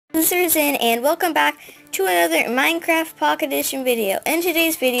Listeners in, and welcome back to another Minecraft Pocket Edition video. In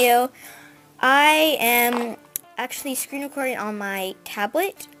today's video, I am actually screen recording on my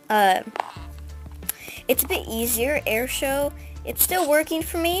tablet. It's a bit easier, Airshow. It's still working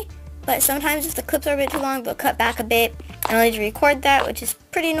for me, but sometimes if the clips are a bit too long, they'll cut back a bit, and I'll need to record that, which is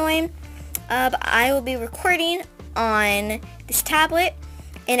pretty annoying. But I will be recording on this tablet,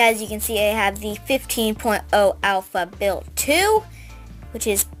 and as you can see, I have the 15.0 Alpha Build 2. Which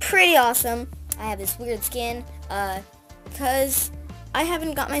is pretty awesome. I have this weird skin, because I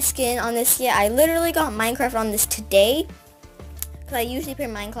haven't got my skin on this yet. I literally got Minecraft on this today, because I usually play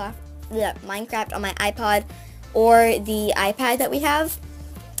Minecraft on my iPod or the iPad that we have.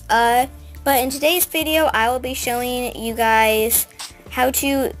 But in today's video, I will be showing you guys how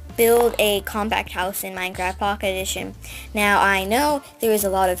to build a compact house in Minecraft Pocket Edition. Now, I know there is a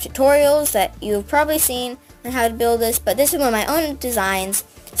lot of tutorials that you've probably seen on how to build this, but this is one of my own designs.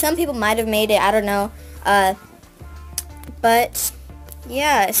 Some people might have made it, I don't know. But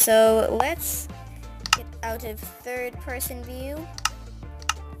yeah, so let's get out of third person view,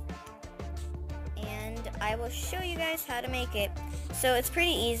 and I will show you guys how to make it. So it's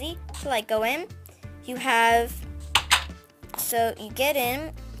pretty easy to go in. You get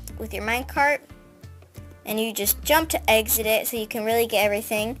in with your minecart, and you just jump to exit it so you can really get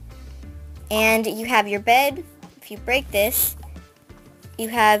everything. And you have your bed. If you break this, you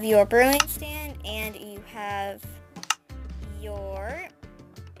have your brewing stand, and you have your,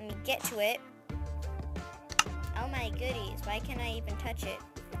 let me get to it. Oh my goodies, why can't I even touch it?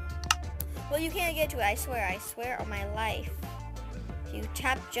 Well, you can't get to it, I swear on my life. If you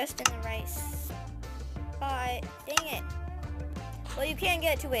tap just in the right spot, dang it. Well, you can't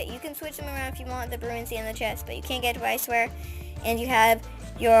get to it. You can switch them around if you want, the brewing stand and the chest, but you can't get to it, I swear. And you have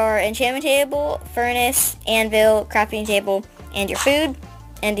your enchantment table, furnace, anvil, crafting table, and your food.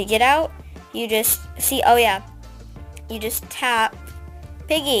 And to get out, you just see, oh yeah, you just tap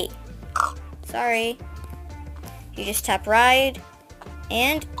Piggy. Sorry. You just tap ride,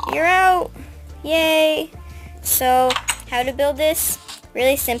 and you're out. Yay. So, how to build this?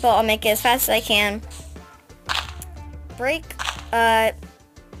 Really simple. I'll make it as fast as I can. Break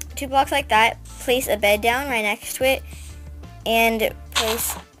 2 blocks like that. Place a bed down right next to it, and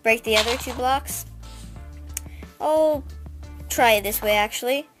break the other 2 blocks. I'll try it this way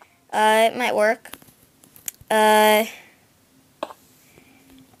actually. It might work.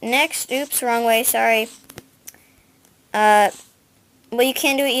 Next, oops, wrong way, sorry. Well, you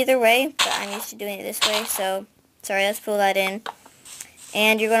can do it either way, but I'm used to doing it this way, so sorry, let's pull that in.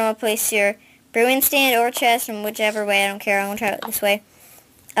 And you're going to want to place your brewing stand or chest in whichever way, I don't care, I'm going to try it this way.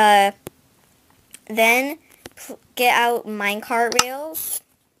 Then get out minecart rails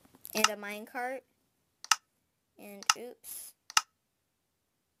and a minecart, and oops,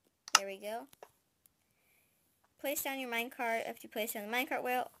 there we go. Place down your minecart after you place down the minecart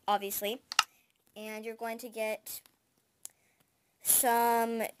rail, obviously, and you're going to get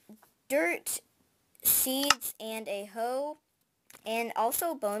some dirt, seeds, and a hoe, and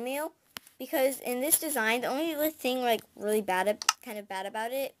also bone meal, because in this design, the only thing really bad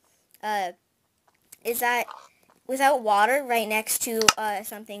about it is that without water right next to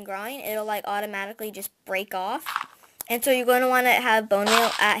something growing, it'll automatically just break off. And so you're going to want to have bone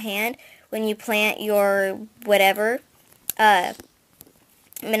meal at hand when you plant your whatever. But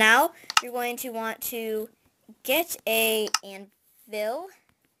now you're going to want to get a anvil,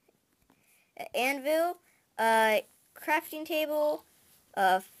 crafting table,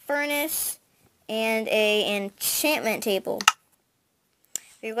 a furnace, and a enchantment table.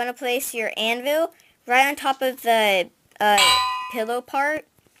 You're going to place your anvil right on top of the pillow part,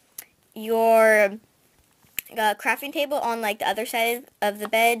 your crafting table on the other side of the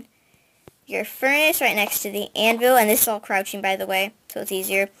bed, your furnace right next to the anvil, and this is all crouching by the way, so it's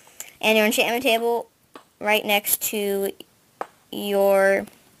easier, and your enchantment table right next to your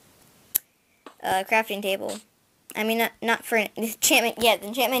crafting table. I mean, not for enchantment, yeah, the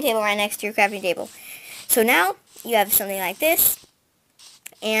enchantment table right next to your crafting table. So now you have something like this,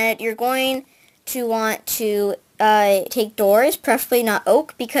 and you're going to want to take doors, preferably not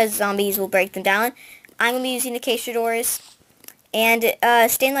oak, because zombies will break them down. I'm going to be using acacia doors, and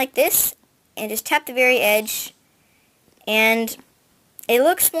stand like this, and just tap the very edge, and it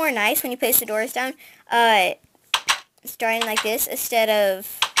looks more nice when you place the doors down, starting like this, instead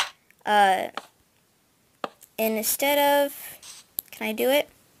of, can I do it?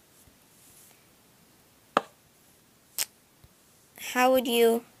 How would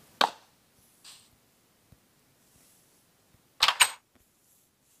you...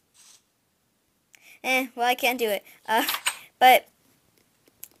 well, I can't do it. But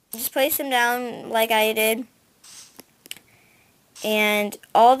just place them down like I did. And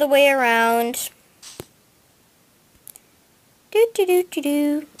all the way around.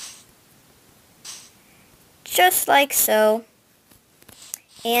 Just like so.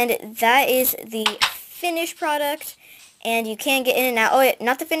 And that is the finished product. And you can get in and out. Oh, yeah,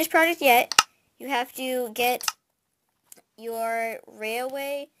 not the finished product yet. You have to get your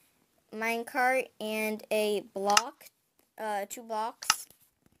railway minecart and a block, 2 blocks.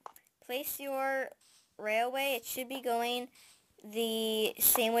 Place your railway. It should be going the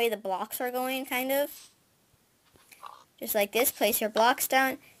same way the blocks are going, kind of. Just like this. Place your blocks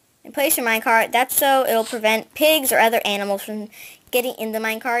down and place your minecart. That's so it'll prevent pigs or other animals from getting in the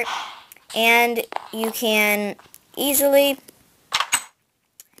minecart. And you can easily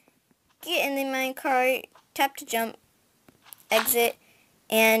get in the minecart, tap to jump, exit,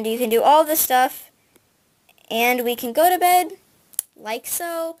 and you can do all this stuff. And we can go to bed like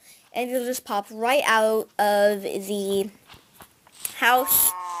so, and you'll just pop right out of the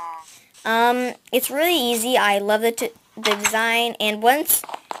house. It's really easy. I love the design, and once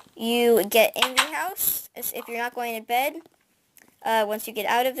you get in the house, if you're not going to bed, once you get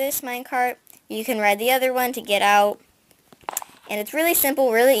out of this minecart, you can ride the other one to get out. And it's really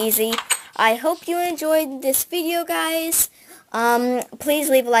simple, really easy. I hope you enjoyed this video, guys. Please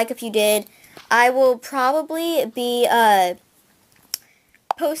leave a like if you did. I will probably be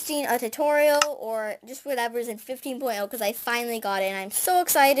posting a tutorial or just whatever's in 15.0 because I finally got it and I'm so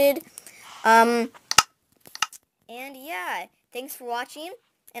excited. And yeah, thanks for watching,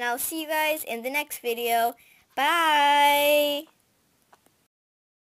 and I'll see you guys in the next video. Bye!